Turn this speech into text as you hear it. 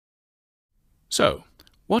So,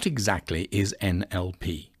 what exactly is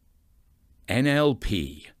NLP?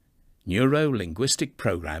 NLP, Neuro-Linguistic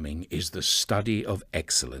Programming, is the study of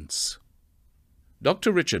excellence.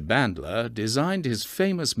 Dr. Richard Bandler designed his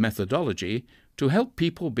famous methodology to help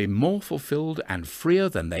people be more fulfilled and freer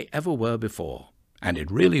than they ever were before. And it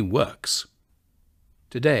really works.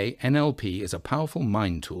 Today, NLP is a powerful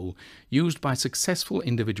mind tool used by successful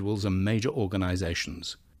individuals and major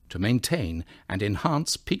organizations to maintain and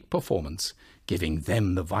enhance peak performance, giving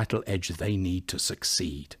them the vital edge they need to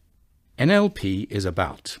succeed. NLP is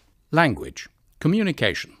about language,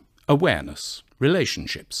 communication, awareness,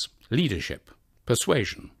 relationships, leadership,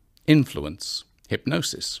 persuasion, influence,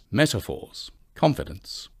 hypnosis, metaphors,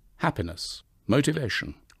 confidence, happiness,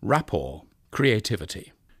 motivation, rapport,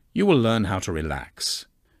 creativity. You will learn how to relax,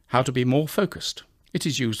 how to be more focused. It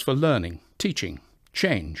is used for learning, teaching,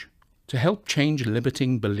 change, to help change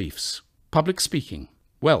limiting beliefs, public speaking,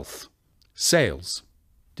 wealth, sales,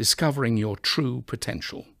 discovering your true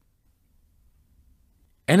potential.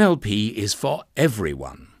 NLP is for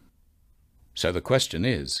everyone. So the question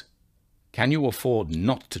is, can you afford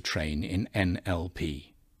not to train in NLP?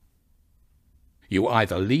 You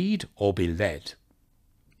either lead or be led.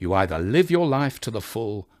 You either live your life to the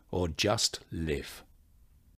full or just live.